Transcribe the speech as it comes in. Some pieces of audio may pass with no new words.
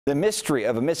The mystery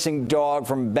of a missing dog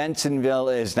from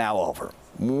Bensenville is now over.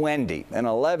 Wendy, an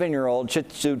 11-year-old Shih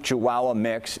Tzu Chihuahua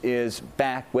mix, is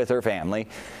back with her family.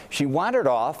 She wandered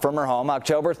off from her home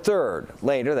October 3rd.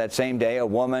 Later that same day, a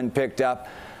woman picked up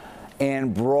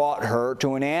and brought her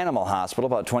to an animal hospital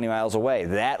about 20 miles away.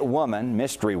 That woman,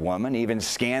 mystery woman, even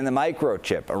scanned the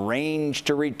microchip, arranged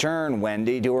to return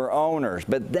Wendy to her owners,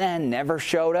 but then never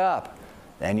showed up.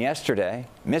 Then yesterday,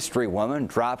 mystery woman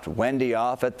dropped Wendy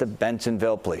off at the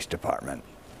Bensenville Police Department.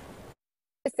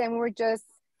 And we were just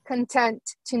content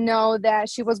to know that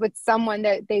she was with someone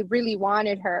that they really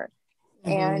wanted her,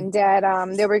 and that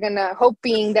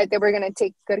hoping that they were gonna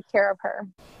take good care of her.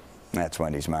 That's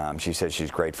Wendy's mom. She says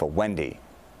she's grateful Wendy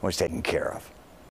was taken care of.